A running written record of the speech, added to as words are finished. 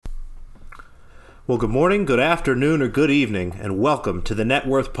Well, good morning, good afternoon, or good evening, and welcome to the Net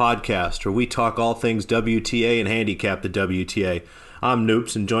Worth Podcast, where we talk all things WTA and handicap the WTA. I'm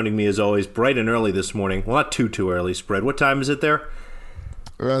Noops, and joining me as always, bright and early this morning. Well, not too early, Spread. What time is it there?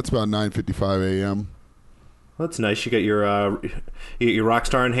 It's about 9:55 a.m. Well, that's nice. You get your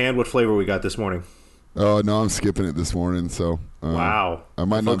Rockstar in hand. What flavor we got this morning? Oh no, I'm skipping it this morning, so Wow. I The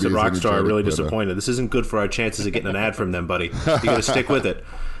might not folks be at as Rockstar are energetic, really but, disappointed. This isn't good for our chances of getting an ad from them, buddy. You got to stick with it.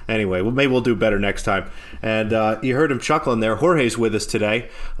 Anyway, well, maybe we'll do better next time. And you heard him chuckling there. Jorge's with us today.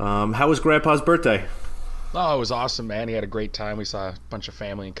 How was Grandpa's birthday? Oh, it was awesome, man. He had a great time. We saw a bunch of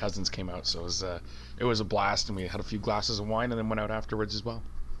family and cousins came out, so it was a blast, and we had a few glasses of wine and then went out afterwards as well.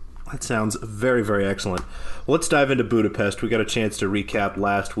 That sounds very, very excellent. Well, let's dive into Budapest. We got a chance to recap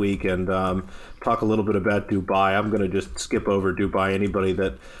last week and talk a little bit about Dubai. I'm going to just skip over Dubai. Anybody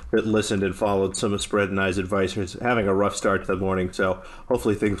that listened and followed some of Spread and I's advice is having a rough start to the morning, so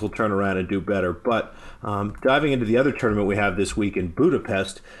hopefully things will turn around and do better. But diving into the other tournament we have this week in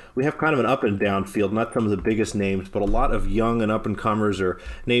Budapest, we have kind of an up and down field, not some of the biggest names, but a lot of young and up-and-comers or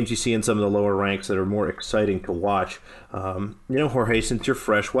names you see in some of the lower ranks that are more exciting to watch. Jorge, since you're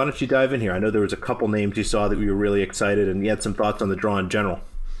fresh, why don't you dive in here? I know there was a couple names you saw that you were really excited, and you had some thoughts on the draw in general.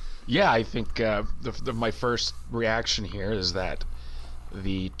 Yeah, I think my first reaction here is that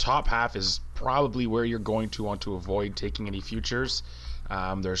the top half is probably where you're going to want to avoid taking any futures.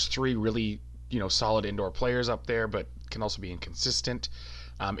 There's three really solid indoor players up there, but can also be inconsistent.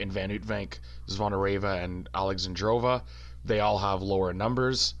 In Van Uytvanck, Zvonareva, and Alexandrova, they all have lower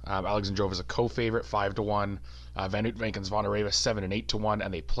numbers. Alexandrova is a co-favorite, 5-1. Van Uytvanck and Zvonareva 7 and 8-1,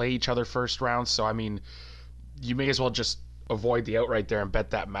 and they play each other first round. So I mean, you may as well just avoid the outright there and bet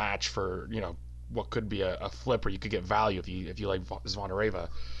that match for what could be a flip, or you could get value if you like Zvonareva.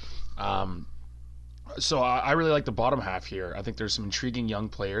 So I really like the bottom half here. I think there's some intriguing young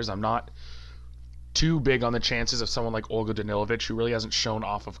players. I'm not too big on the chances of someone like Olga Danilovic, who really hasn't shown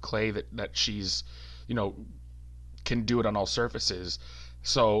off of clay that she's, can do it on all surfaces.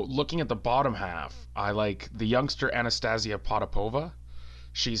 So looking at the bottom half, I like the youngster Anastasia Potapova.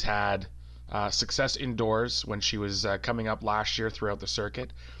 She's had success indoors when she was coming up last year throughout the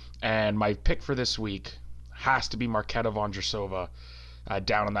circuit. And my pick for this week has to be Marketa Vondrousova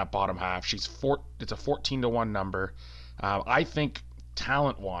down in that bottom half. It's a 14-1 number. I think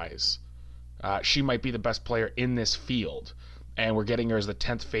talent-wise, she might be the best player in this field, and we're getting her as the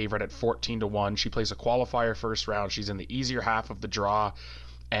 10th favorite at 14-1. She plays a qualifier first round. She's in the easier half of the draw,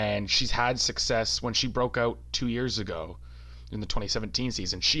 and she's had success when she broke out 2 years ago in the 2017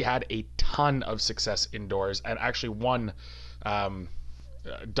 season. She had a ton of success indoors and actually won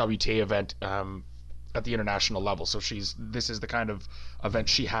WTA event at the international level. So this is the kind of event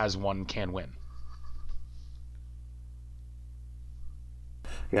she has won, can win.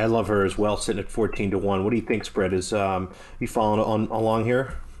 Yeah, I love her as well, sitting at 14-1. What do you think, Spread? Is you following along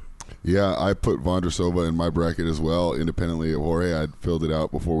here? Yeah, I put Vondrousova in my bracket as well, independently of Jorge. I'd filled it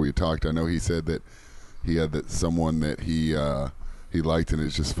out before we talked. I know he said that he had someone that he liked, and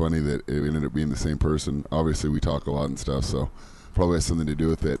it's just funny that it ended up being the same person. Obviously, we talk a lot and stuff, so probably has something to do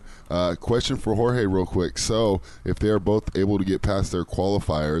with it. Question for Jorge real quick. So if they are both able to get past their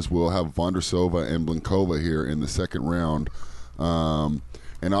qualifiers, we'll have Vondrousova and Blinkova here in the second round.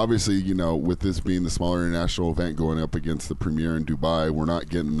 And obviously, with this being the smaller international event going up against the Premier in Dubai, we're not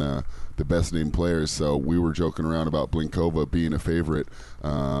getting the best named players. So we were joking around about Blinkova being a favorite.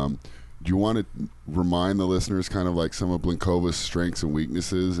 Do you want to remind the listeners kind of like some of Blinkova's strengths and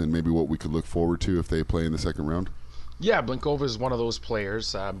weaknesses and maybe what we could look forward to if they play in the second round? Yeah, Blinkova is one of those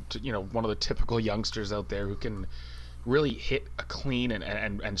players, one of the typical youngsters out there who can really hit a clean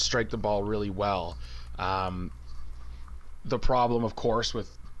and strike the ball really well. The problem, of course, with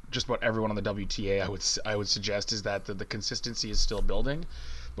just about everyone on the WTA, I would suggest, is that the consistency is still building.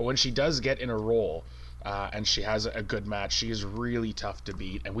 But when she does get in a role and she has a good match, she is really tough to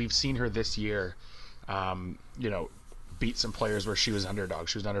beat. And we've seen her this year, beat some players where she was underdog.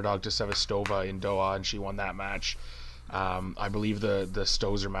 She was underdog to Sevastova in Doha, and she won that match. I believe the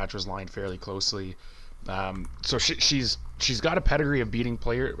Stosur match was lined fairly closely. So she's got a pedigree of beating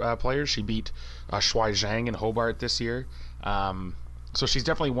players. She beat Shuai Zhang in Hobart this year. So she's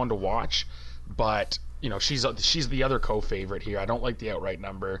definitely one to watch, but she's the other co-favorite here. I don't like the outright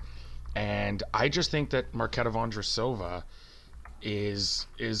number, and I just think that Marketa Vondrousova is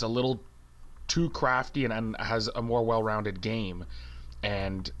a little too crafty and has a more well-rounded game,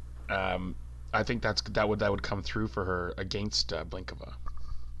 and I think that would come through for her against Blinkova.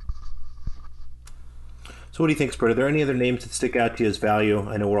 So what do you think, Spread? Are there any other names that stick out to you as value?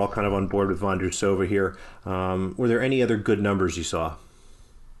 I know we're all kind of on board with Vondrousova here. Were there any other good numbers you saw?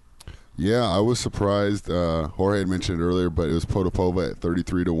 Yeah, I was surprised. Jorge had mentioned it earlier, but it was Potapova at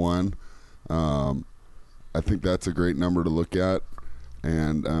 33-1. Um, I think that's a great number to look at,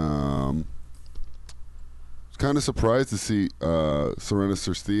 and kind of surprised to see Serena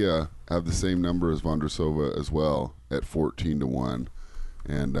Cistrea have the same number as Vondrousova as well at 14-1,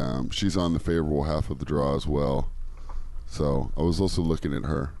 and she's on the favorable half of the draw as well. So I was also looking at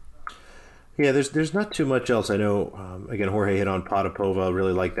her. Yeah, there's not too much else. I know. Again, Jorge hit on Potapova.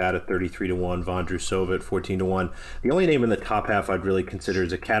 Really like that at 33-1. Vondrousova at 14-1. The only name in the top half I'd really consider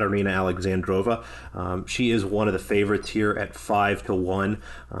is Katerina Alexandrova. She is one of the favorites here at 5-1.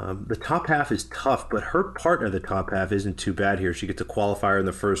 The top half is tough, but her partner, the top half, isn't too bad here. She gets a qualifier in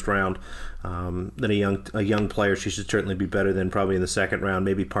the first round. Then a young player, she should certainly be better than probably in the second round.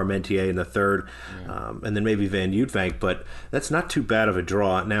 Maybe Parmentier in the third, and then maybe Van Uytvanck. But that's not too bad of a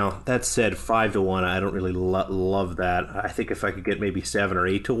draw. Now that said, 5-1, I don't really love that. I think if I could get maybe 7 or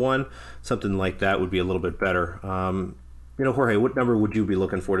 8-1, something like that would be a little bit better. Jorge, what number would you be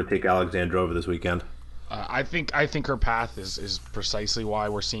looking for to take Alexandrova this weekend? I think her path is precisely why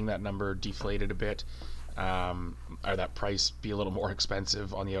we're seeing that number deflated a bit, or that price be a little more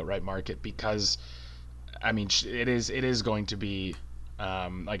expensive on the outright market, because I mean it is going to be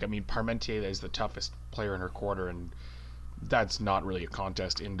Parmentier is the toughest player in her quarter, and that's not really a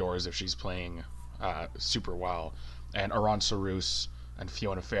contest indoors if she's playing super well. And Aron Sarus and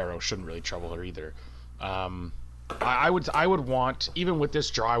Fiona Ferro shouldn't really trouble her either. I would want, even with this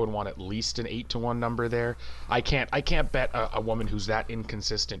draw, I would want at least an 8-1 number there. I can't bet a woman who's that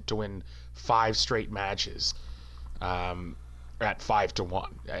inconsistent to win 5 straight matches at 5-1.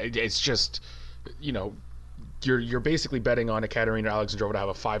 It's just, you're basically betting on Katerina Alexandrova to have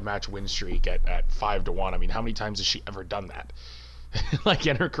a 5-match win streak at 5-1. I mean, how many times has she ever done that? Like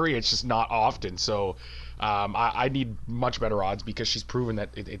in her career, it's just not often. So I need much better odds, because she's proven that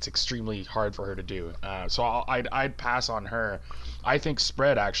it's extremely hard for her to do. So I'd pass on her. I think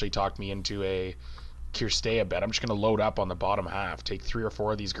spread actually talked me into a Cirstea bet. I'm just going to load up on the bottom half, take 3 or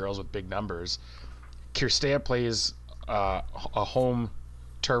 4 of these girls with big numbers. Cirstea plays a home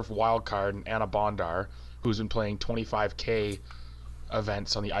turf wild card in Anna Bondar, who's been playing 25K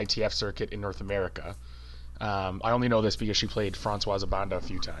events on the ITF circuit in North America. I only know this because she played Françoise Abanda a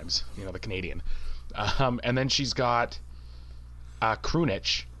few times, the Canadian. And then she's got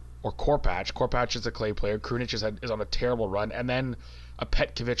Krunic, or Korpach. Korpach is a clay player. Krunic is on a terrible run. And then a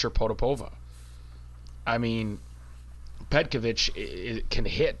Petkovic or Potapova. I mean, Petkovic can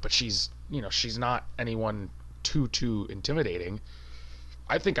hit, but she's not anyone too intimidating.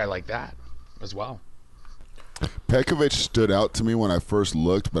 I think I like that as well. Petkovic stood out to me when I first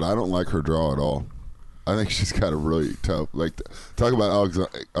looked, but I don't like her draw at all. I think she's got a really tough. Talk about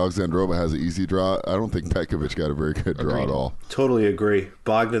Alexandrova has an easy draw. I don't think Petkovic got a very good draw at all. Totally agree.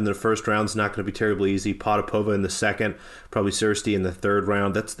 Bogdan in the first round's not going to be terribly easy. Potapova in the second, probably Cirstea in the third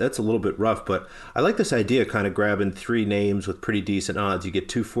round. That's a little bit rough, but I like this idea, kind of grabbing 3 names with pretty decent odds. You get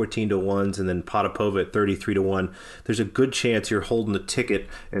 2 14-1s, and then Potapova at 33-1. There's a good chance you're holding the ticket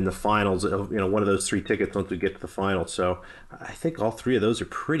in the finals. One of those 3 tickets once we get to the final. So I think all 3 of those are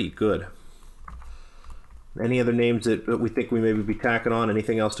pretty good. Any other names that we think we maybe be tacking on?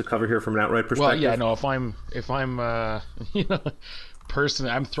 Anything else to cover here from an outright perspective? Well, yeah, no. If I'm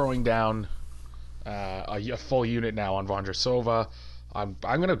personally, I'm throwing down a full unit now on Vondrousova. I'm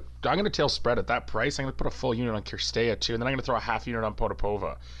gonna tail spread at that price. I'm gonna put a full unit on Cirstea too, and then I'm gonna throw a half unit on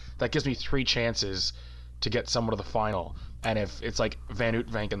Potapova. That gives me 3 chances to get someone to the final. And if it's like Van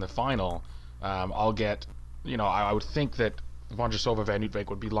Uytvanck in the final, I'll get. I would think that Vondrousova Van Uytvanck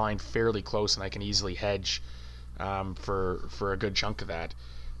would be lying fairly close, and I can easily hedge for a good chunk of that.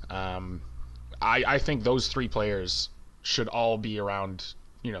 I think those 3 players should all be around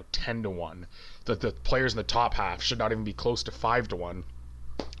 10-1. The players in the top half should not even be close to 5-1.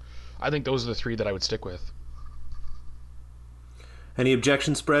 I think those are the 3 that I would stick with. Any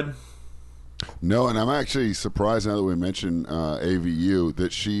objection spread? No, and I'm actually surprised now that we mentioned AVU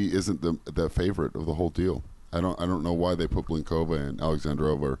that she isn't the favorite of the whole deal. I don't know why they put Blinkova and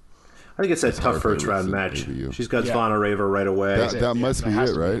Alexandrova. I think it's that tough first round match. AVU. She's got Zvonareva right away. That must be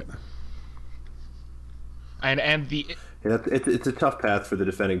it, right? And the it's a tough path for the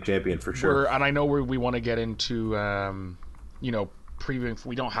defending champion for sure. And I know we want to get into previewing.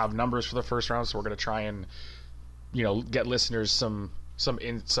 We don't have numbers for the first round, so we're going to try and get listeners some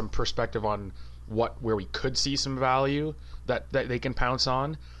perspective on where we could see some value that they can pounce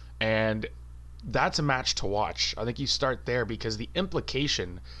on. And that's a match to watch. I think you start there, because the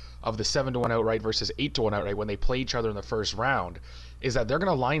implication of the 7-1 outright versus 8-1 outright when they play each other in the first round is that they're going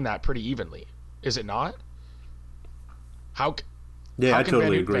to line that pretty evenly. Is it not? Yeah, How I can Van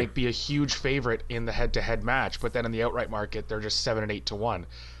totally agree. Uytvanck be a huge favorite in the head-to-head match, but then in the outright market they're just 7 and 8 to 1?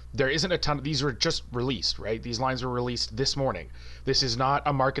 There isn't a ton of these were just released, right? These lines were released this morning. This is not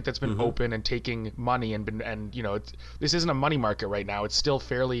a market that's been open and taking money and this isn't a money market right now. It's still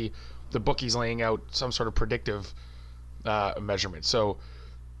fairly the bookies laying out some sort of predictive measurement. So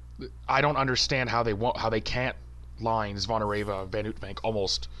I don't understand how they can't line Zvonareva, Van Uytvanck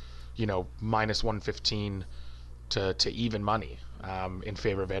almost, minus 115 to even money in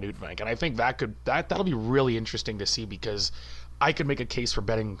favor of Van Uytvanck. And I think that'll be really interesting to see, because I could make a case for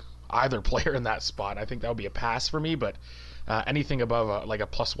betting either player in that spot. I think that would be a pass for me, but anything above like a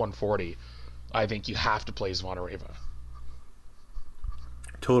plus 140, I think you have to play Zvonareva.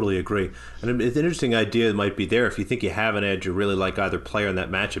 Totally agree. And it's an interesting idea that might be there. If you think you have an edge or really like either player in that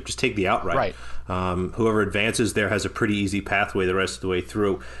matchup, just take the outright. Right. Whoever advances there has a pretty easy pathway the rest of the way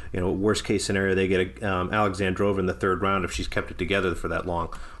through. Worst case scenario, they get Alexandrova in the third round if she's kept it together for that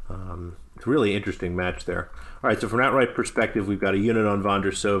long. It's a really interesting match there. All right, so from an outright perspective, we've got a unit on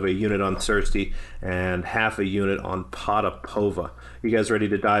Vondrousova, a unit on Thirsty, and half a unit on Potapova. You guys ready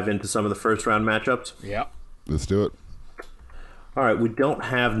to dive into some of the first round matchups? Yeah. Let's do it. All right, we don't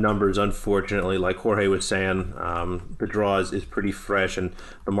have numbers, unfortunately. Like Jorge was saying, the draw is pretty fresh, and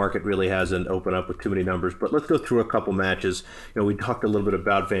the market really hasn't opened up with too many numbers. But let's go through a couple matches. We talked a little bit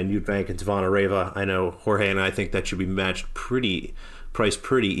about Van Uytvanck and Zvonareva. I know Jorge and I think that should be priced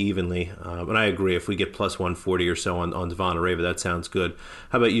pretty evenly. And I agree. If we get plus 140 or so on Zvonareva, that sounds good.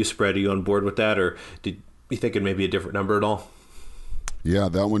 How about you, Spread? Are you on board with that, or did you think it may be a different number at all? Yeah,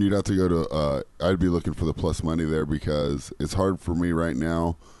 that one you'd have to go to. I'd be looking for the plus money there, because it's hard for me right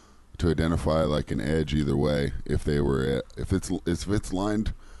now to identify like an edge either way. If it's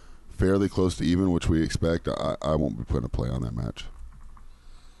lined fairly close to even, which we expect, I won't be putting a play on that match.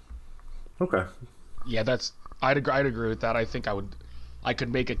 Okay. Yeah, I'd agree with that. I think I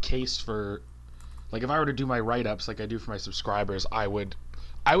could make a case for, like, if I were to do my write-ups like I do for my subscribers, I would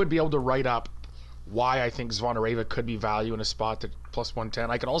be able to write up why I think Zvonareva could be value in a spot at plus 110.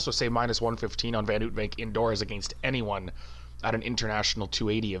 I could also say minus 115 on Van Uytvanck indoors against anyone at an international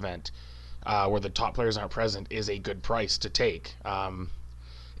 280 event where the top players aren't present is a good price to take. I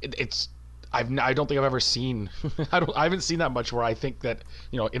don't think I've ever seen I haven't seen that much where I think that,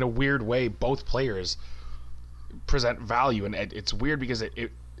 in a weird way, both players present value, and it's weird because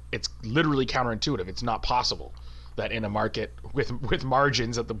it's literally counterintuitive. It's not possible that in a market with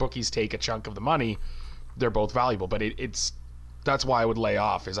margins that the bookies take a chunk of the money, they're both valuable. But that's why I would lay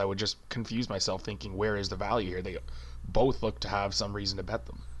off, is I would just confuse myself thinking, where is the value here? They both look to have some reason to bet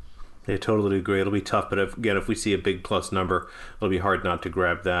them. I totally agree. It'll be tough, but if we see a big plus number, it'll be hard not to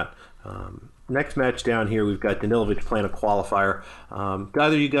grab that. Next match down here, we've got Danilovic playing a qualifier. Do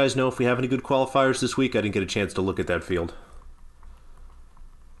either of you guys know if we have any good qualifiers this week? I didn't get a chance to look at that field.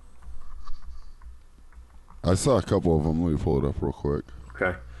 I saw a couple of them. Let me pull it up real quick.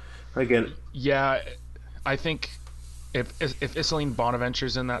 Okay. Again, yeah, I think if Iselin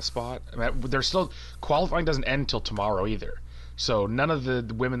Bonaventure's in that spot, they're still qualifying doesn't end until tomorrow either. So none of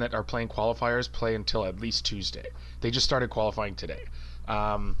the women that are playing qualifiers play until at least Tuesday. They just started qualifying today.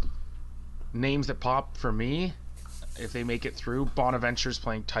 Names that pop for me, if they make it through, Bonaventure's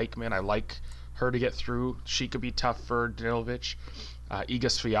playing Teichmann. I like her to get through. She could be tough for Danilovic. Iga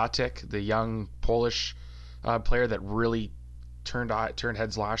Swiatek, the young Polish player that really turned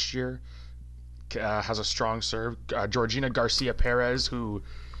heads last year, has a strong serve. Georgina Garcia Perez, who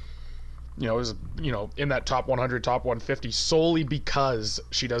is in that top 100, top 150 solely because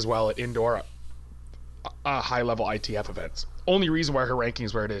she does well at indoor high level ITF events. Only reason why her ranking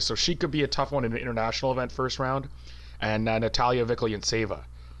is where it is. So she could be a tough one in an international event first round. And Natalia Vikolentseva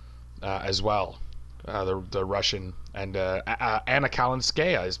as well, the Russian. And Anna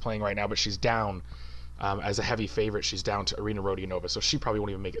Kalinskaya is playing right now, but she's down as a heavy favorite. She's down to Arina Rodionova, so she probably won't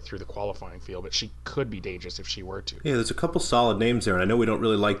even make it through the qualifying field, but she could be dangerous if she were to. Yeah, there's a couple solid names there, and I know we don't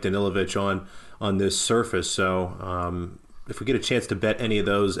really like Danilovic on this surface, so if we get a chance to bet any of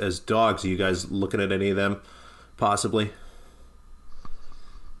those as dogs, are you guys looking at any of them possibly?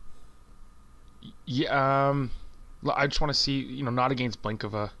 Yeah, I just want to see, not against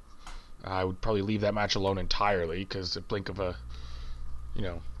Blinkova. I would probably leave that match alone entirely, because if Blinkova,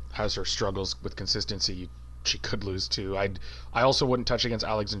 has her struggles with consistency, she could lose too. I also wouldn't touch against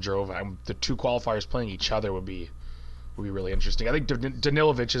Alexandrova. The two qualifiers playing each other would be really interesting. I think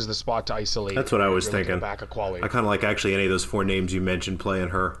Danilovic is the spot to isolate. That's what I was thinking. Back a quality. I kind of like actually any of those four names you mentioned playing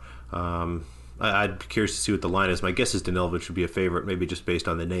her. I'd be curious to see what the line is. My guess is Danilovic would be a favorite, maybe just based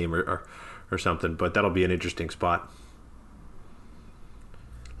on the name or something, but that'll be an interesting spot.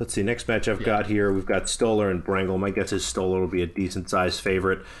 Let's see. Next match I've got here, we've got Stoller and Brangle. My guess is Stoller will be a decent sized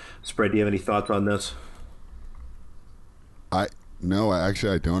favorite. Spread. Do you have any thoughts on this? No, I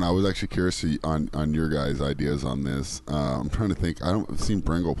don't. I was actually curious on your guys' ideas on this. I'm trying to think. I've seen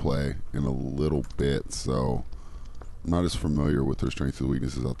Brangle play in a little bit, so I'm not as familiar with her strengths and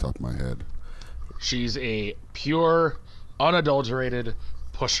weaknesses off the top of my head. She's a pure, unadulterated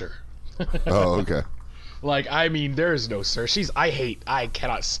pusher. Oh, okay. Like, I mean, there's no sir. I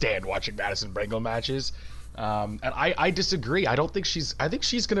cannot stand watching Madison Brangle matches. And I disagree. I think she's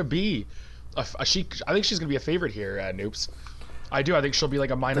gonna be I think she's gonna be a favorite here, Noops. I do. I think she'll be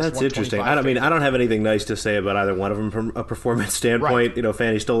like a minus. That's interesting. I don't have anything nice to say about either one of them from a performance standpoint. Right.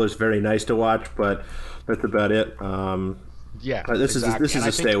 Fanny Stoller's very nice to watch, but that's about it. This is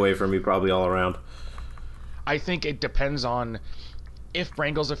a stay away from me probably all around. I think it depends on if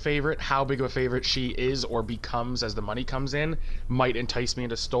Brangle's a favorite, how big of a favorite she is or becomes as the money comes in, might entice me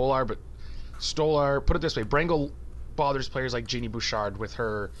into Stolar. But Stolar, put it this way, Brangle bothers players like Jeannie Bouchard with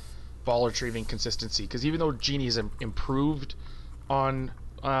her ball retrieving consistency. Because even though Jeannie's improved on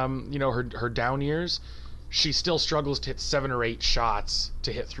her down years, she still struggles to hit 7 or 8 shots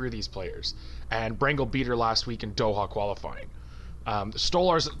to hit through these players. And Brangle beat her last week in Doha qualifying.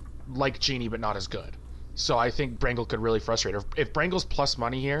 Stolar's like Jeannie, but not as good. So I think Brangle could really frustrate her. If Brangle's plus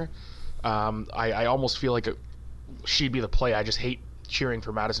money here, I almost feel like she'd be the play. I just hate cheering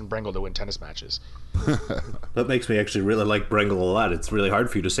for Madison Brangle to win tennis matches. That makes me actually really like Brangle a lot. It's really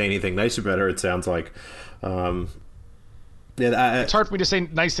hard for you to say anything nice about her, it sounds like. It's hard for me to say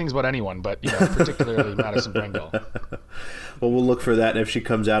nice things about anyone, but particularly Madison Brangle. Well, we'll look for that, and if she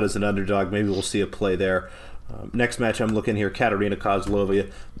comes out as an underdog, maybe we'll see a play there. Next match I'm looking here, Katerina Kozlova,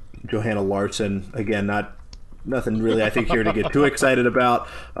 Johanna Larsson. Again, nothing really I think here to get too excited about.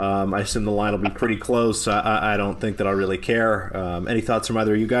 I assume the line will be pretty close. I don't think that I'll really care. Any thoughts from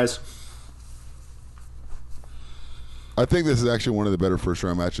either of you guys? I think this is actually one of the better first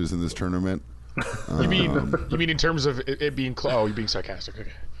round matches in this tournament. You mean in terms of it being you're being sarcastic?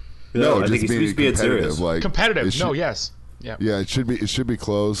 Okay. No, I just think he's being serious. Like competitive. Yes. Yeah. Yeah, it should be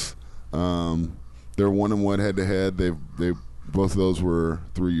close. They're 1-1 head to head. They both of those were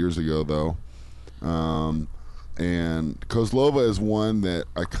 3 years ago though. And Kozlova is one that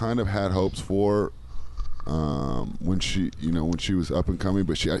I kind of had hopes for when she was up and coming,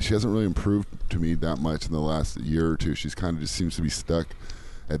 but she hasn't really improved to me that much in the last year or two. She's kind of just seems to be stuck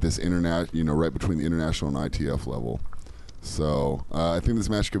at this right between the international and ITF level. So I think this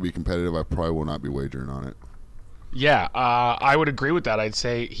match could be competitive. I probably will not be wagering on it. Yeah, I would agree with that.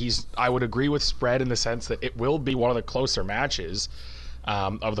 I would agree with spread in the sense that it will be one of the closer matches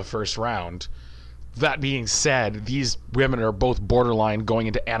of the first round. That being said, these women are both borderline going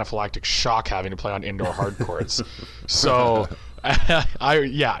into anaphylactic shock having to play on indoor hard courts. So,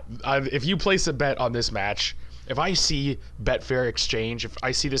 if you place a bet on this match, if I see Betfair Exchange, if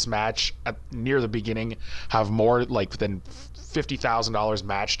I see this match near the beginning have more than $50,000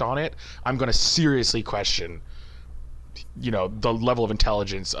 matched on it, I'm going to seriously question, the level of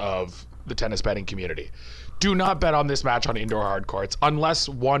intelligence of the tennis betting community. Do not bet on this match on indoor hard courts unless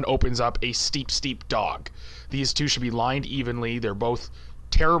one opens up a steep dog. These two should be lined evenly. They're both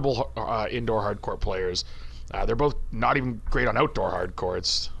terrible indoor hard court players. They're both not even great on outdoor hard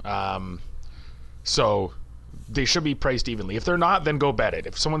courts. So they should be priced evenly. If they're not, then go bet it.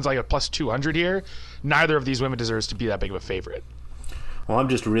 If someone's like a plus 200 here, neither of these women deserves to be that big of a favorite. Well, I'm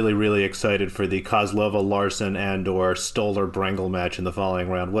just really, really excited for the Kozlova, Larson, and or Stoller Brangle match in the following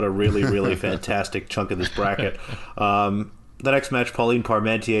round. What a really, really fantastic chunk of this bracket. The next match, Pauline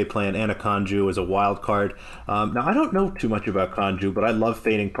Parmentier playing Anna Konjuh as a wild card. Now, I don't know too much about Konjuh, but I love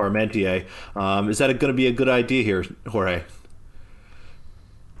fading Parmentier. Is that going to be a good idea here, Jorge?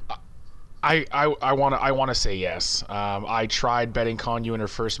 I want to say yes. I tried betting Konjuh in her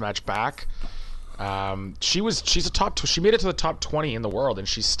first match back. She made it to the top 20 in the world, and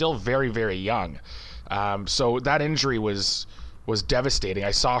she's still very, very young. So that injury was devastating.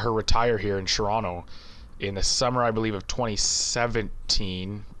 I saw her retire here in Toronto in the summer, I believe, of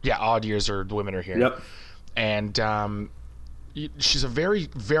 2017. Yeah, odd years or the women are here. Yep. And she's a very,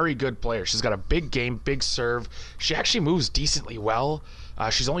 very good player. She's got a big game, big serve. She actually moves decently well.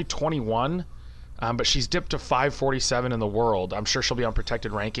 She's only 21. But she's dipped to 547 in the world. I'm sure she'll be on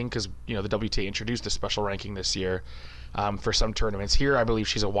protected ranking because the WTA introduced a special ranking this year for some tournaments. Here, I believe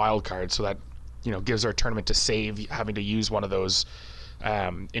she's a wild card, so that gives her a tournament to save having to use one of those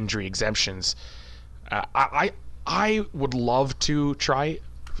injury exemptions. I would love to try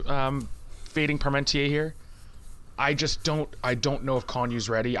fading Parmentier here. I don't know if Konjuh's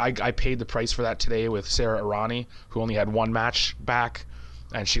ready. I paid the price for that today with Sarah Irani, who only had one match back.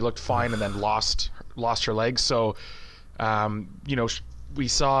 and she looked fine, and then lost her legs. So, we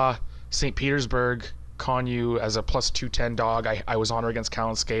saw St. Petersburg Konyu as a plus 210 dog. I was on her against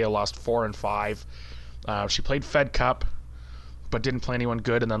Kalinskaya, lost 4 and 5. She played Fed Cup, but didn't play anyone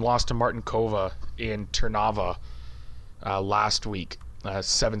good, and then lost to Martinkova in Ternava last week,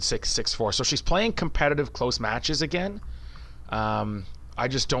 7-6, 6-4. So she's playing competitive close matches again. I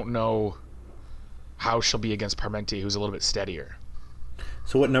just don't know how she'll be against Parmentier, who's a little bit steadier.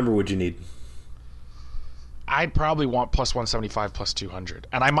 So what number would you need? I'd probably want plus 175, plus 200,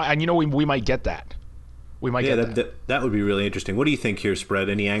 and we might get that. We might get that. That would be really interesting. What do you think here, Spread?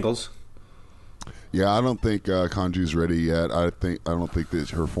 Any angles? Yeah, I don't think Konju's ready yet. I don't think that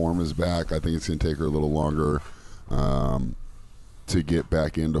her form is back. I think it's going to take her a little longer to get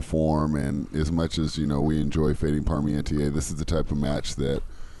back into form. And as much as we enjoy fading Parmentier, this is the type of match that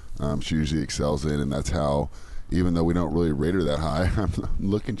she usually excels in, and that's how. Even though we don't really rate her that high, I'm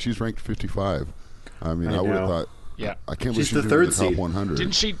looking. She's ranked 55. I mean, I would have thought. Yeah, I can't believe she's the in third the top seed. 100.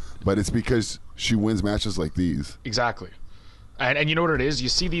 Didn't she? But it's because she wins matches like these. Exactly. And you know what it is? You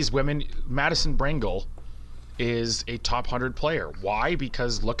see these women. Madison Brangle is a top 100 player. Why?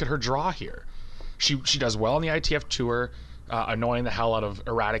 Because look at her draw here. She does well on the ITF Tour, annoying the hell out of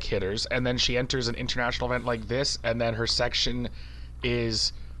erratic hitters, and then she enters an international event like this, and then her section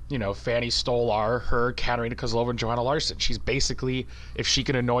is, Fanny Stolar, her, Katerina Kozlova, and Johanna Larsson. She's basically, if she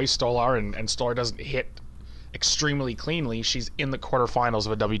can annoy Stolar and Stolar doesn't hit extremely cleanly, she's in the quarterfinals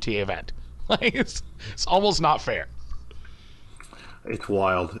of a WTA event. Like it's almost not fair. It's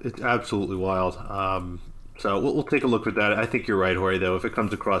wild. It's absolutely wild. So we'll take a look at that. I think you're right, Jorge, though. If it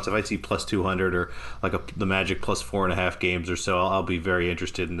comes across, if I see plus 200 or like the Magic plus 4.5 games or so, I'll be very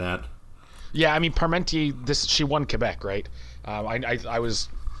interested in that. Yeah, I mean, Parmentier, she won Quebec, right? I was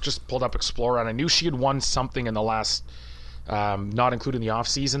just pulled up Explorer, and I knew she had won something in the last, not including the off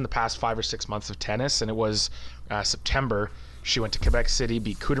season, the past 5 or 6 months of tennis, and it was September. She went to Quebec City,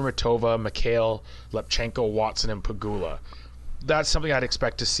 beat Kudermetova, Mikhail, Lepchenko, Watson, and Pegula. That's something I'd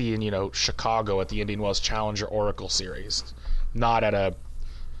expect to see in Chicago at the Indian Wells Challenger Oracle Series, not at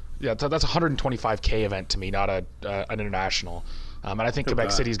that's a 125K event to me, not an international. And I think Quebec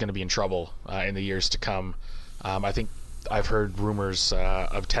City is going to be in trouble in the years to come. I think I've heard rumors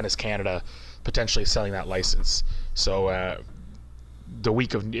of Tennis Canada potentially selling that license. So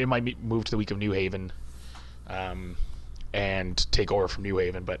it might move to the week of New Haven and take over from New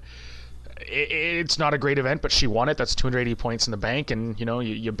Haven, but. It's not a great event, but she won it. That's 280 points in the bank, and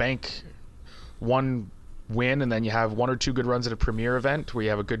you bank one win, and then you have 1 or 2 good runs at a premier event where you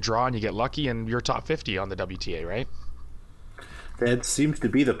have a good draw and you get lucky, and you're top 50 on the WTA, right? That seems to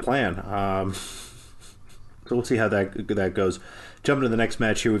be the plan. So we'll see how that goes. Jumping to the next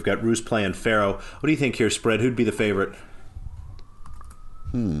match here, we've got Roos playing Faro. What do you think here, Spread? Who'd be the favorite?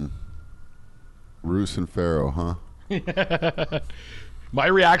 Roos and Faro, huh? My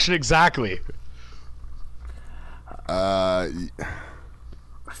reaction exactly. I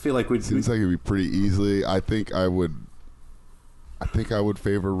feel like seems like it'd be pretty easily. I think I would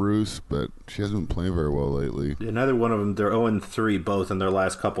favor Roos, but she hasn't been playing very well lately. Another one of them. They're 0-3 both in their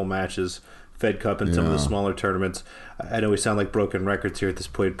last couple matches, Fed Cup and some of the smaller tournaments. I know we sound like broken records here at this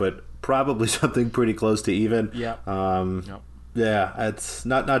point, but probably something pretty close to even. Yeah. Yeah, it's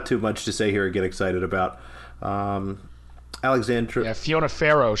not too much to say here or get excited about. Alexandra. Yeah, Fiona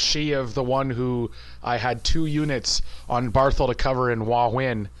Farrow, she of the one who I had 2 units on Barthel to cover in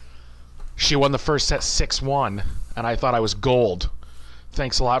Wawin. She won the first set 6-1, and I thought I was gold.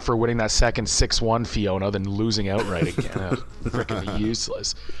 Thanks a lot for winning that second 6-1, Fiona, then losing outright again. Freaking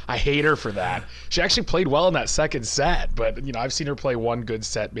useless. I hate her for that. She actually played well in that second set, but I've seen her play one good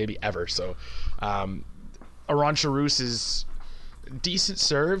set maybe ever. So, Arantxa Rus is decent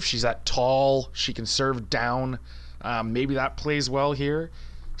serve. She's that tall. She can serve down. Maybe that plays well here.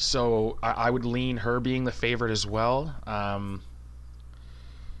 So I would lean her being the favorite as well.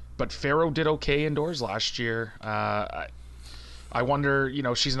 But Farrow did okay indoors last year. I wonder,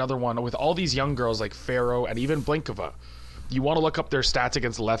 she's another one. With all these young girls like Farrow and even Blinkova, you want to look up their stats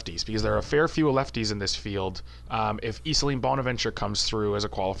against lefties because there are a fair few lefties in this field. If Iselin Bonaventure comes through as a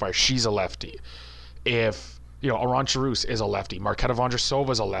qualifier, she's a lefty. If Arantxa Rus is a lefty. Marketa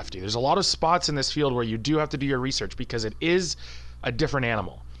Vondrousova is a lefty. There's a lot of spots in this field where you do have to do your research because it is a different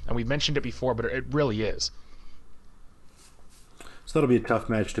animal. And we've mentioned it before, but it really is. So that'll be a tough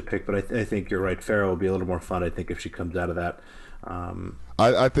match to pick, but I think you're right. Farrow will be a little more fun, I think, if she comes out of that.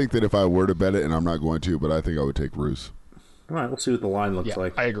 I think that if I were to bet it, and I'm not going to, but I think I would take Rus. All right, we'll see what the line looks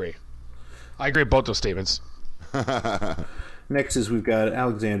like. I agree. I agree with both those statements. Next is we've got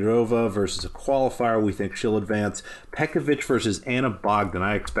Alexandrova versus a qualifier. We think she'll advance. Pekovic versus Anna Bogdan.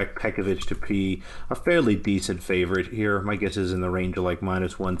 I expect Pekovic to be a fairly decent favorite here. My guess is in the range of like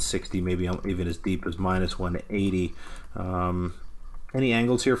minus 160, maybe even as deep as minus 180. Any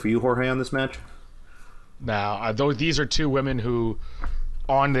angles here for you, Jorge, on this match? Now, though these are two women who,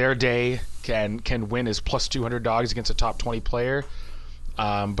 on their day, can win as plus 200 dogs against a top 20 player.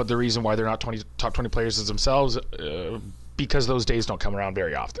 But the reason why they're not top 20 players is themselves, because those days don't come around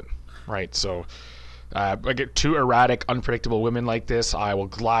very often, right? So I get two erratic, unpredictable women like this, I will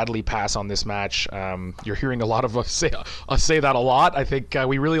gladly pass on this match. You're hearing a lot of us say that a lot. I think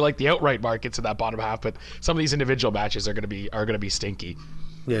we really like the outright markets in that bottom half, but some of these individual matches are going to be stinky.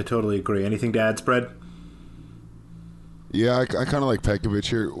 Yeah, totally agree. Anything to add, Spread? Yeah, I kind of like Pekovic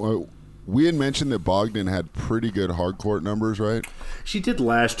here. Well, we had mentioned that Bogdan had pretty good hard court numbers, right? She did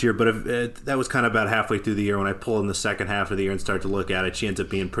last year, but that was kind of about halfway through the year. When I pull in the second half of the year and start to look at it, she ends up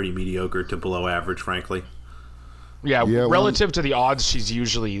being pretty mediocre to below average, frankly. Yeah, relative to the odds she's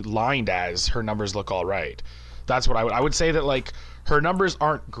usually lined as, her numbers look all right. That's what I would say that, like, her numbers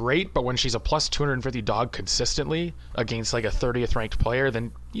aren't great, but when she's a plus 250 dog consistently against like a 30th ranked player,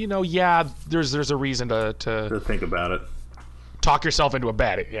 then there's a reason to think about it. Talk yourself into a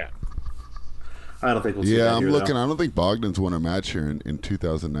bet. Yeah. I don't think we'll see that I'm here, looking. though. I don't think Bogdan's won a match here in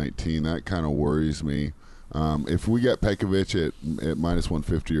 2019. That kind of worries me. If we get Pekovic at minus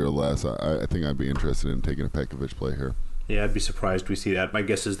 150 or less, I think I'd be interested in taking a Pekovic play here. Yeah, I'd be surprised we see that. My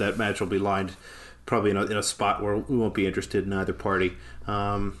guess is that match will be lined probably in a spot where we won't be interested in either party.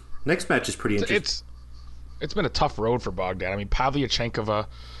 Next match is pretty interesting. It's been a tough road for Bogdan. I mean, Pavlyuchenkova,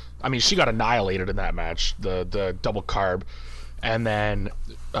 she got annihilated in that match, the double carb. And then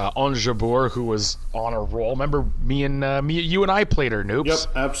Ons Jabeur, who was on a roll. Remember you and I played her, Noops.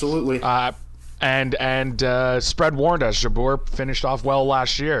 Yep, absolutely. And Spread warned us. Jabeur finished off well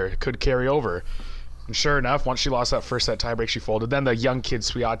last year. It could carry over. And sure enough, once she lost that first set tiebreak, she folded. Then the young kid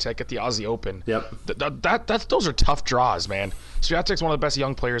Swiatek at the Aussie Open. Yep. Those are tough draws, man. Swiatek's one of the best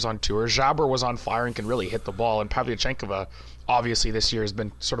young players on tour. Jabeur was on fire and can really hit the ball. And Pavlyuchenkova, obviously, this year has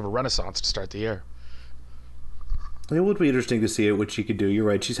been sort of a renaissance to start the year. It would be interesting to see what she could do. You're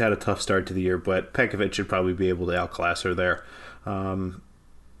right. She's had a tough start to the year, but Pekovic should probably be able to outclass her there.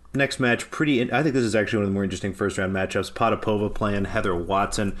 Next match, I think this is actually one of the more interesting first-round matchups. Potapova playing Heather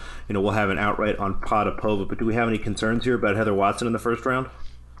Watson. We'll have an outright on Potapova, but do we have any concerns here about Heather Watson in the first round?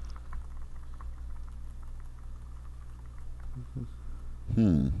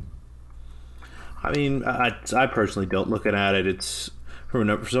 I personally don't. Looking at it, it's from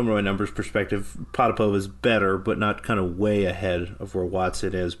some of my numbers perspective, Potapova is better, but not kind of way ahead of where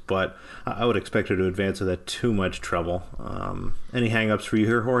Watson is. But I would expect her to advance without too much trouble. Any hang-ups for you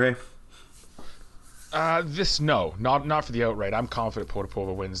here, Jorge? Not for the outright. I'm confident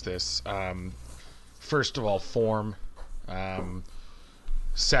Potapova wins this. First of all, form.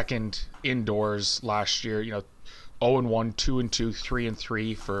 Second, indoors last year. 0-1, 2-2,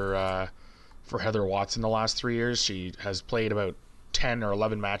 3-3 for Heather Watson the last 3 years. She has played about 10 or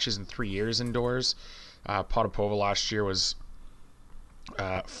 11 matches in 3 years indoors. Potapova last year was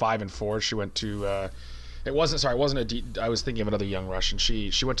 5-4. She went to I was thinking of another young Russian.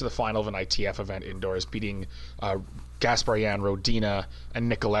 She went to the final of an ITF event indoors, beating Gasparyan, Rodina,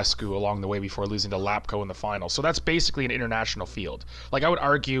 and Nicolescu along the way before losing to Lapko in the final. So that's basically an international field. Like, I would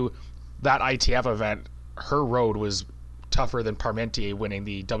argue that ITF event, her road was tougher than Parmentier winning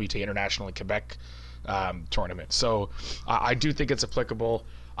the WTA International in Quebec tournament. So I do think it's applicable.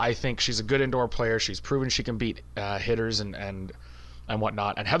 I think she's a good indoor player. She's proven she can beat hitters and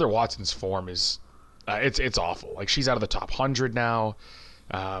whatnot. And Heather Watson's form is it's awful. Like, she's out of the top 100 now.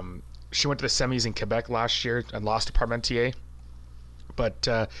 She went to the semis in Quebec last year and lost to Parmentier.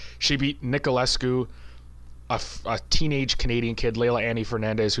 But she beat Nicolescu, a teenage Canadian kid, Leila Annie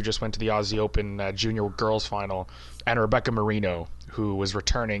Fernandez, who just went to the Aussie Open junior girls final, and Rebecca Marino, who was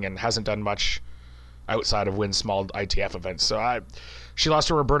returning and hasn't done much outside of win small ITF events. So she lost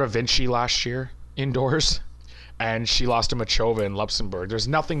to Roberta Vinci last year indoors, and she lost to Machova in Luxembourg. There's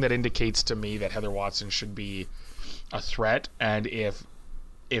nothing that indicates to me that Heather Watson should be a threat, and if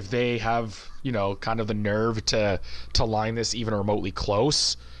they have, kind of the nerve to line this even remotely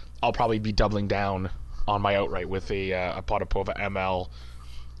close, I'll probably be doubling down on my outright with a Potapova ML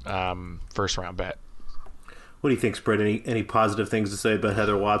first round bet. What do you think, Spread? Any positive things to say about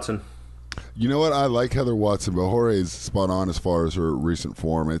Heather Watson? You know what? I like Heather Watson, but Jorge is spot on as far as her recent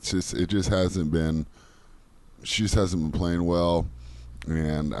form. It just hasn't been. She just hasn't been playing well,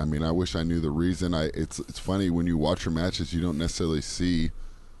 and I wish I knew the reason. It's funny when you watch her matches, you don't necessarily see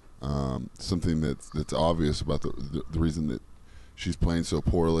something that's obvious about the reason that she's playing so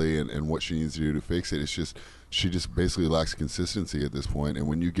poorly and what she needs to do to fix it. It's just she just basically lacks consistency at this point. And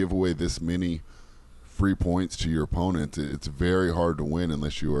when you give away this many free points to your opponent, it's very hard to win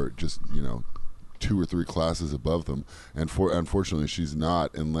unless you are just 2 or 3 classes above them. And unfortunately, she's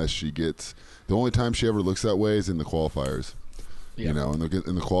not unless she gets. The only time she ever looks that way is in the qualifiers. Yeah. In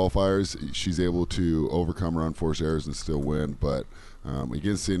the qualifiers, she's able to overcome her unforced errors and still win. But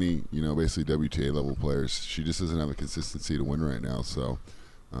against any, basically WTA level players, she just doesn't have the consistency to win right now. So,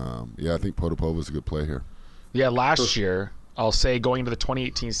 I think Potapova is a good play here. Yeah, last year, I'll say going into the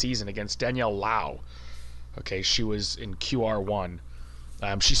 2018 season against Danielle Lau, okay, she was in QR1.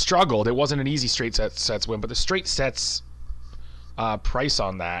 She struggled. It wasn't an easy straight sets win, but the straight sets price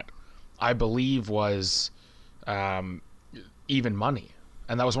on that, I believe, was even money.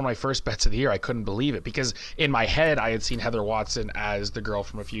 And that was one of my first bets of the year. I couldn't believe it because in my head, I had seen Heather Watson as the girl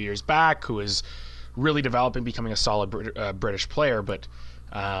from a few years back who is really developing, becoming a solid British player. But,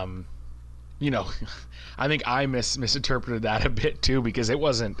 I think I misinterpreted that a bit too because it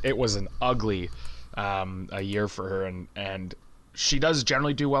was an ugly a year for her. And she does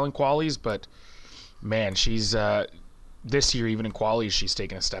generally do well in qualies, but man, she's this year, even in qualies, she's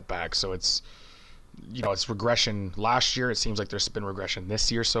taken a step back. So it's regression last year. It seems like there's been regression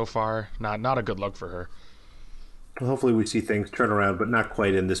this year so far. Not a good look for her. Well, hopefully we see things turn around, but not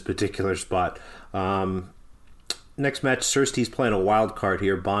quite in this particular spot. Next match, Sirsti's playing a wild card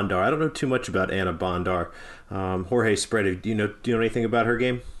here, Bondar. I don't know too much about Anna Bondar. Jorge Spread, do you know anything about her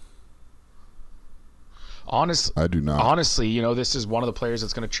game? I do not. Honestly, this is one of the players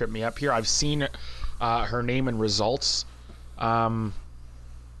that's going to trip me up here. I've seen her name and results. Like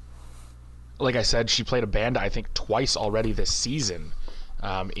I said, she played a band, I think, twice already this season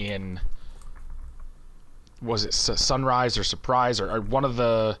in, was it Sunrise or Surprise or one of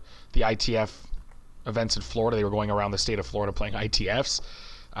the ITF events in Florida. They were going around the state of Florida playing ITFs,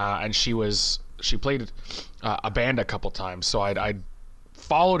 and she played a band a couple times. So I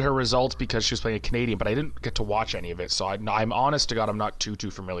followed her results because she was playing a Canadian, but I didn't get to watch any of it. So I'm honest to God, I'm not too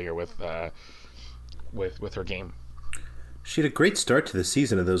familiar with her game. She had a great start to the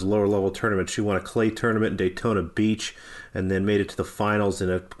season in those lower level tournaments. She won a clay tournament in Daytona Beach and then made it to the finals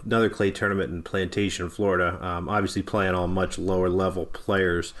in another clay tournament in Plantation, Florida. Obviously playing all much lower level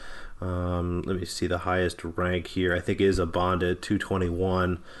players. Let me see the highest rank here. I think is Abanda at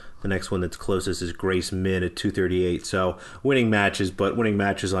 221. The next one that's closest is Grace Min at 238. So winning matches, but winning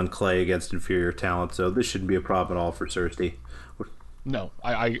matches on clay against inferior talent. So this shouldn't be a problem at all for Sirsti. No,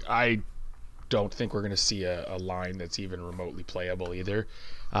 I don't think we're going to see a line that's even remotely playable either.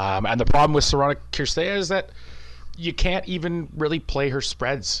 And the problem with Sorana Cirstea is that you can't even really play her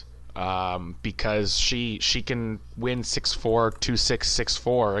spreads because she can win 6-4, 2-6,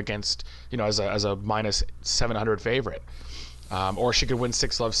 6-4 against, as a minus 700 favorite. Or she could win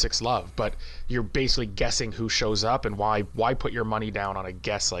 6-love, 6-love. But you're basically guessing who shows up, and why put your money down on a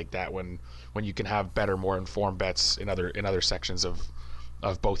guess like that when you can have better, more informed bets in other sections of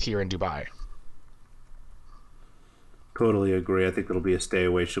both here and Dubai. Totally agree. I think it'll be a stay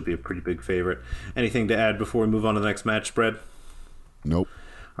away. She'll be a pretty big favorite. Anything to add before we move on to the next match spread? Nope.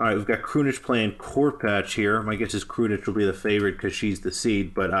 All right, we've got Krunic playing Korpatch here. My guess is Krunic will be the favorite because she's the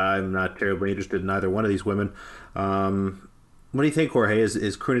seed, but I'm not terribly interested in either one of these women. What do you think, Jorge?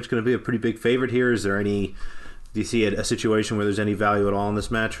 Is Krunic going to be a pretty big favorite here? Is there do you see a situation where there's any value at all in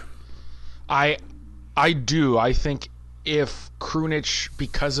this match? I do. I think if Krunic,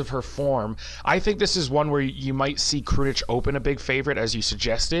 because of her form, I think this is one where you might see Krunic open a big favorite, as you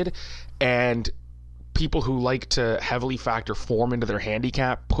suggested, and people who like to heavily factor form into their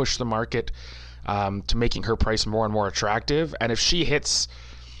handicap push the market to making her price more and more attractive. And if she hits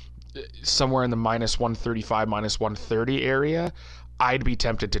somewhere in the minus 135, minus 130 area, I'd be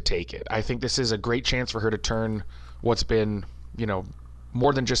tempted to take it. I think this is a great chance for her to turn what's been,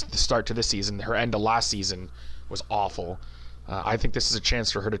 more than just the start to this season. Her end of last season was awful. I think this is a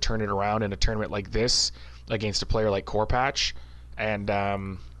chance for her to turn it around in a tournament like this against a player like Korpatch. And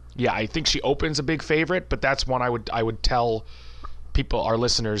I think she opens a big favorite, but that's one I would tell people, our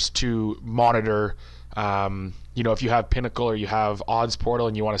listeners, to monitor. If you have Pinnacle or you have Odds Portal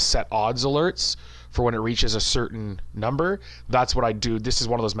and you want to set odds alerts for when it reaches a certain number, that's what I do. This is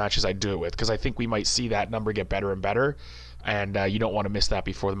one of those matches I do it with because I think we might see that number get better and better, and you don't want to miss that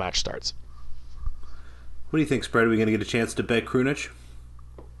before the match starts. What do you think, Spread? Are we going to get a chance to bet Krunic?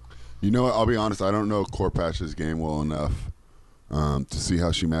 You know what? I'll be honest. I don't know Korpatch's game well enough to see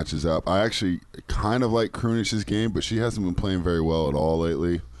how she matches up. I actually kind of like Krunic's game, but she hasn't been playing very well at all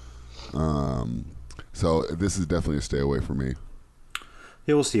lately. So this is definitely a stay away for me.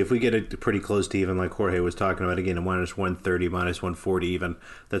 Yeah, we'll see. If we get it pretty close to even, like Jorge was talking about, again, a minus 130, minus 140 even,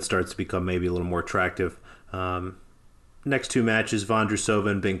 that starts to become maybe a little more attractive. Next two matches,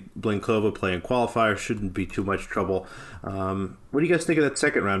 Vondrousova and Blinkova playing qualifier. Shouldn't be too much trouble. What do you guys think of that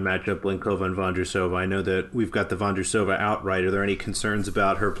second round matchup, Blinkova and Vondrousova? I know that we've got the Vondrousova outright. Are there any concerns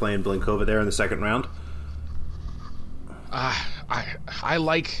about her playing Blinkova there in the second round? I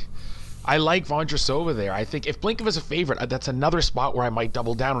like Vondrousova there. I think if Blinkova's a favorite, that's another spot where I might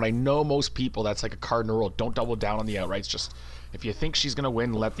double down. And I know most people, that's like a cardinal rule. Don't double down on the outrights. Just if you think she's going to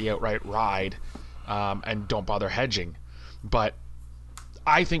win, let the outright ride, and don't bother hedging. But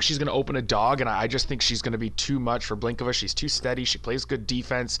I think she's going to open a dog, and I just think she's going to be too much for Blinkova. She's too steady. She plays good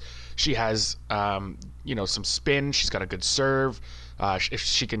defense. She has, some spin. She's got a good serve. If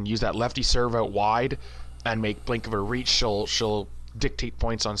she can use that lefty serve out wide and make Blinkova reach, she'll dictate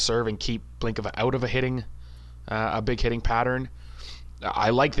points on serve and keep Blinkova out of a big hitting pattern. I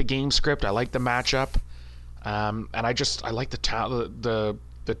like the game script. I like the matchup, and I like the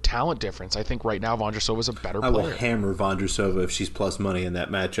talent difference. I think right now Vondrousova is a better player. I will hammer Vondrousova if she's plus money in that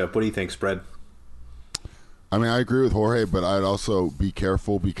matchup. What do you think, Spread? I mean, I agree with Jorge, but I'd also be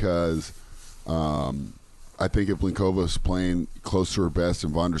careful because I think if Blinkova is playing close to her best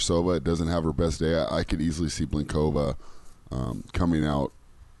and Vondrousova doesn't have her best day, I could easily see Blinkova coming out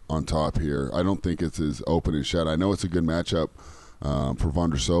on top here. I don't think it's as open and shut. I know it's a good matchup for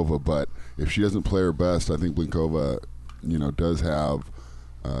Vondrousova, but if she doesn't play her best, I think Blinkova, does have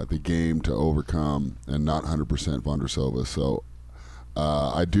the game to overcome and not 100% Vondrousova. So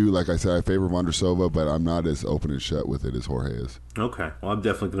I do, like I said, I favor Vondrousova, but I'm not as open and shut with it as Jorge is. Okay. Well, I'm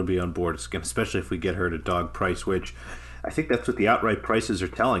definitely going to be on board, especially if we get her to dog price, which I think that's what the outright prices are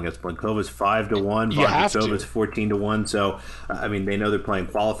telling us. Blinkova's 5-1, Vondrousova's 14-1. So, I mean, they know they're playing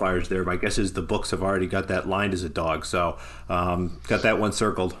qualifiers there. My guess is the books have already got that lined as a dog. So, got that one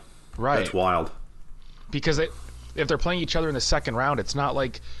circled. Right. That's wild. Because if they're playing each other in the second round, it's not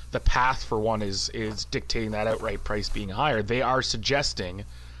like the path for one is dictating that outright price being higher. They are suggesting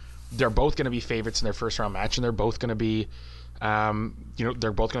they're both going to be favorites in their first round match, and they're both going to be,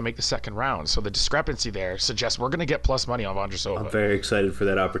 they're both going to make the second round. So the discrepancy there suggests we're going to get plus money on Vondrousova. I'm very excited for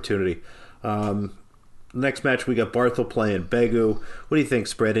that opportunity. Next match, we got Barthel playing Begu. What do you think,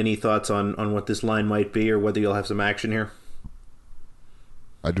 Spread? Any thoughts on what this line might be or whether you'll have some action here?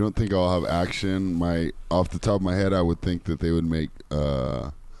 I don't think I'll have action. Off the top of my head, I would think that they would make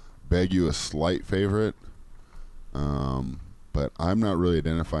Begu a slight favorite, but I'm not really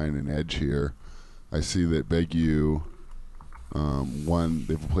identifying an edge here. I see that Begu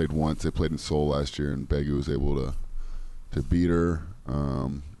they've played once. They played in Seoul last year, and Begu was able to beat her.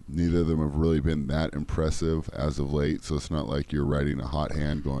 Neither of them have really been that impressive as of late, so it's not like you're riding a hot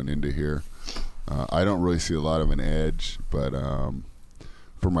hand going into here. I don't really see a lot of an edge, but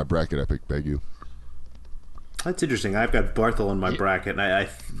for my bracket, I picked Begu. That's interesting. I've got Barthel in my bracket, and I'm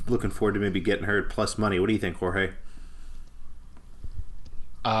looking forward to maybe getting her at plus money. What do you think, Jorge?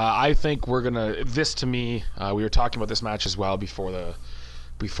 I think we're gonna. This to me, we were talking about this match as well before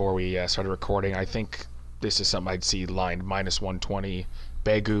we started recording. I think this is something I'd see lined minus 120.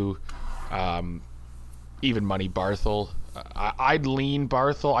 Begu, even money Barthel. I'd lean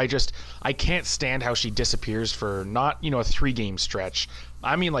Barthel. I can't stand how she disappears for not a 3-game stretch.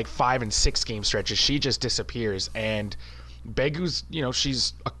 I mean like 5 and 6 game stretches. She just disappears. And Begu's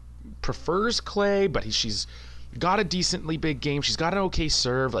she's prefers clay, but she's got a decently big game. She's got an okay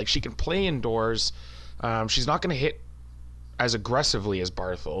serve. Like she can play indoors. She's not going to hit as aggressively as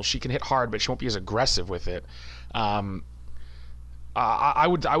Barthel. She can hit hard, but she won't be as aggressive with it. I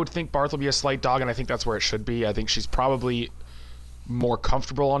would think Barthel will be a slight dog, and I think that's where it should be. I think she's probably more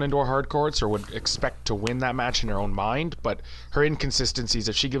comfortable on indoor hard courts or would expect to win that match in her own mind. But her inconsistencies,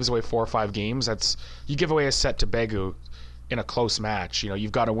 if she gives away 4 or 5 games, you give away a set to Begu in a close match.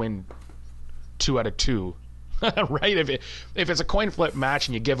 You've got to win 2 out of 2. Right? If it's a coin flip match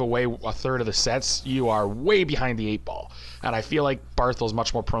and you give away a third of the sets, you are way behind the 8 ball. And I feel like Barthel's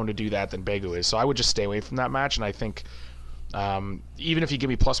much more prone to do that than Begu is. So I would just stay away from that match, and I think even if you give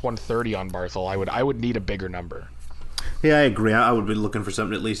me plus 130 on Barthel, I would need a bigger number. Yeah, I agree. I would be looking for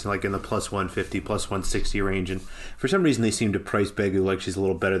something at least like in the plus 150, plus 160 range. And for some reason, they seem to price Begu like she's a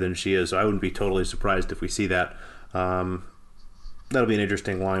little better than she is. So I wouldn't be totally surprised if we see that. That'll be an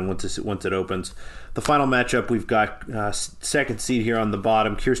interesting line once it opens. The final matchup, we've got second seed here on the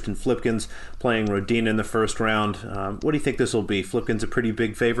bottom, Kirsten Flipkens playing Rodina in the first round. What do you think this will be? Flipkens a pretty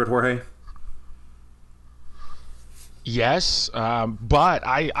big favorite, Jorge? Yes, but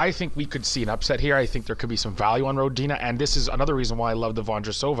I think we could see an upset here. I think there could be some value on Rodina, and this is another reason why I love the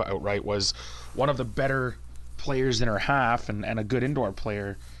Vondrousova outright. Was one of the better players in her half and a good indoor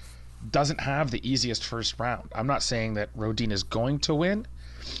player, doesn't have the easiest first round. I'm not saying that Rodina is going to win,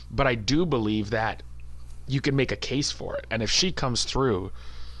 but I do believe that you can make a case for it. And if she comes through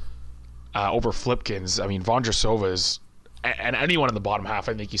over Flipkins, I mean, Vondrousova is, and anyone in the bottom half,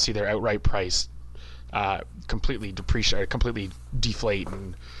 I think you see their outright price completely depreciate, completely deflate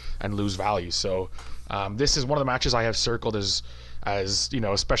and lose value. So this is one of the matches I have circled as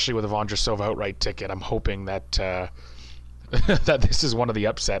especially with a Vondrousova outright ticket. I'm hoping that that this is one of the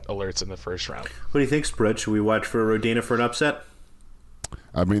upset alerts in the first round. What do you think, Sprit? Should we watch for Rodina for an upset?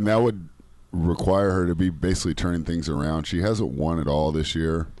 I mean, that would require her to be basically turning things around. She hasn't won at all this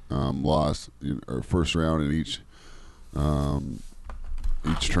year. Lost her first round in each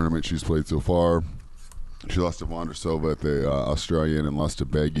tournament she's played so far. She lost to Vondrousova at the Australian and lost to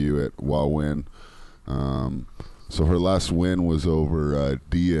Begu at Huawin. So her last win was over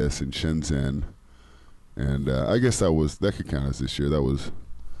Diaz in Shenzhen, and I guess that could count as this year. That was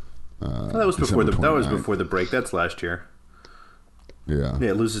before the break. That's last year. Yeah. Yeah,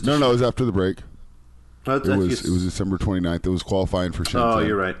 it loses. No, it was after the break. It was December 29th. It was qualifying for Shenzhen. Oh,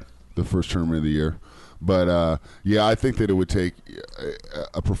 you're right. The first tournament of the year. But, yeah, I think that it would take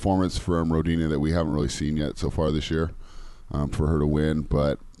a performance from Rodina that we haven't really seen yet so far this year for her to win.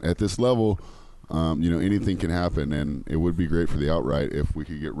 But at this level, anything can happen, and it would be great for the outright if we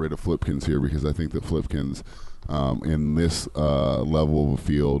could get rid of Flipkins here, because I think that Flipkins in this level of a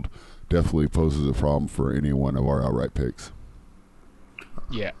field definitely poses a problem for any one of our outright picks.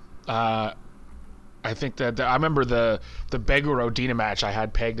 Yeah. I think that I remember the Begu Rodina match I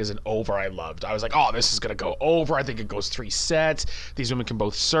had pegged as an over. I loved. I was like, oh, this is gonna go over. I think it goes 3 sets. These women can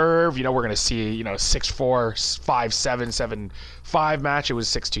both serve. We're gonna see 6-4, 5-7, 7-5 match. It was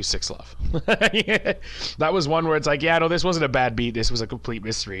 6-2, 6-love. That was one where it's like, yeah, no, this wasn't a bad beat. This was a complete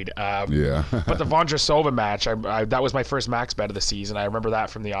misread. Yeah. But the Vondrousova match, that was my first max bet of the season. I remember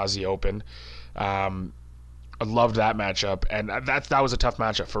that from the Aussie Open. I loved that matchup, and that was a tough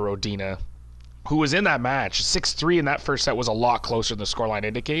matchup for Rodina, who was in that match. 6-3 in that first set was a lot closer than the scoreline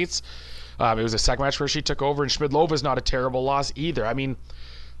indicates. It was a second match where she took over, and Schmidlova's not a terrible loss either. I mean,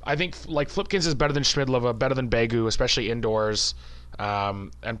 I think Flipkins is better than Schmidlova, better than Begu, especially indoors,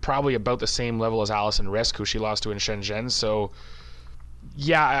 and probably about the same level as Alison Risk, who she lost to in Shenzhen. So,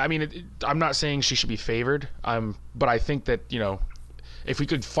 yeah, I mean, I'm not saying she should be favored, but I think that, if we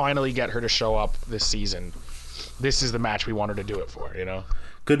could finally get her to show up this season, this is the match we want her to do it for,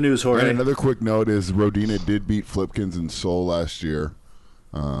 Good news, Jorge. And another quick note is Rodina did beat Flipkins in Seoul last year.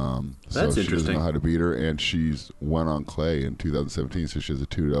 That's so she interesting. doesn't know how to beat her, and she's won on clay in 2017, so she has a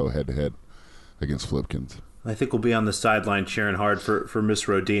 2-0 head-to-head against Flipkins. I think we'll be on the sideline cheering hard for Miss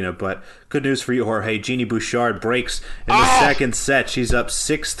Rodina, but good news for you, Jorge. Jeannie Bouchard breaks in the second set. She's up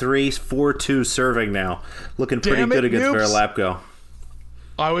 6-3, 4-2 serving now. Looking pretty good against Vera Lapko.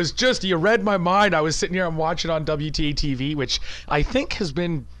 You read my mind. I was sitting here and watching on WTA TV, which I think has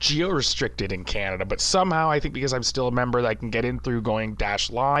been geo-restricted in Canada, but somehow I think because I'm still a member that I can get in through going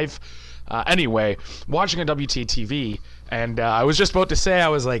 --live. Anyway, watching on WTA TV, and I was just about to say, I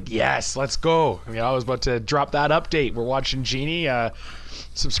was like, yes, let's go. I was about to drop that update. We're watching Jeannie.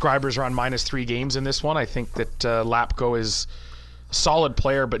 Subscribers are on -3 games in this one. I think that Lapko is a solid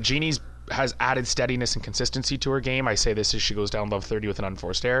player, but Jeannie's has added steadiness and consistency to her game. I say this as she goes down love 30 with an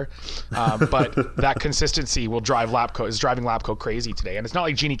unforced error. But that consistency is driving Lapko crazy today. And it's not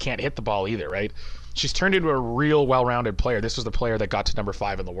like Jeannie can't hit the ball either, right? She's turned into a real well-rounded player. This was the player that got to number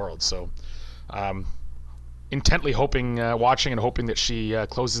 5 in the world. So intently watching and hoping that she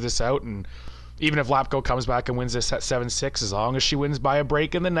closes this out. And even if Lapko comes back and wins this set 7-6, as long as she wins by a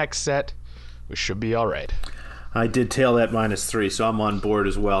break in the next set, we should be all right. I did tail that -3, so I'm on board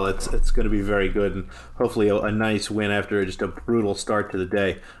as well. It's going to be very good, and hopefully a nice win after just a brutal start to the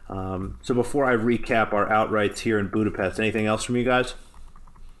day. So before I recap our outrights here in Budapest, anything else from you guys?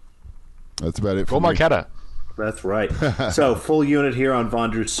 That's about it. Go Marketa. That's right. So full unit here on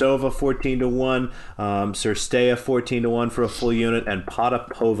Vondrousova 14-1, Cirstea 14-1 for a full unit, and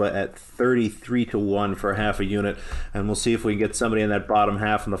Potapova at 33-1 for half a unit. And we'll see if we can get somebody in that bottom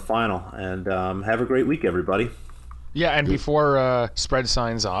half in the final. And have a great week, everybody. Yeah, and before Spread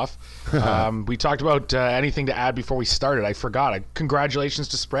signs off, we talked about anything to add before we started. I forgot. Congratulations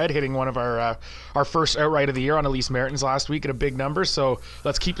to Spread hitting one of our first outright of the year on Elise Mertens last week at a big number. So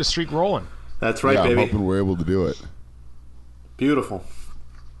let's keep the streak rolling. That's right, baby. I'm hoping we're able to do it. Beautiful.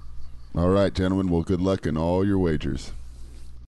 All right, gentlemen. Well, good luck in all your wagers.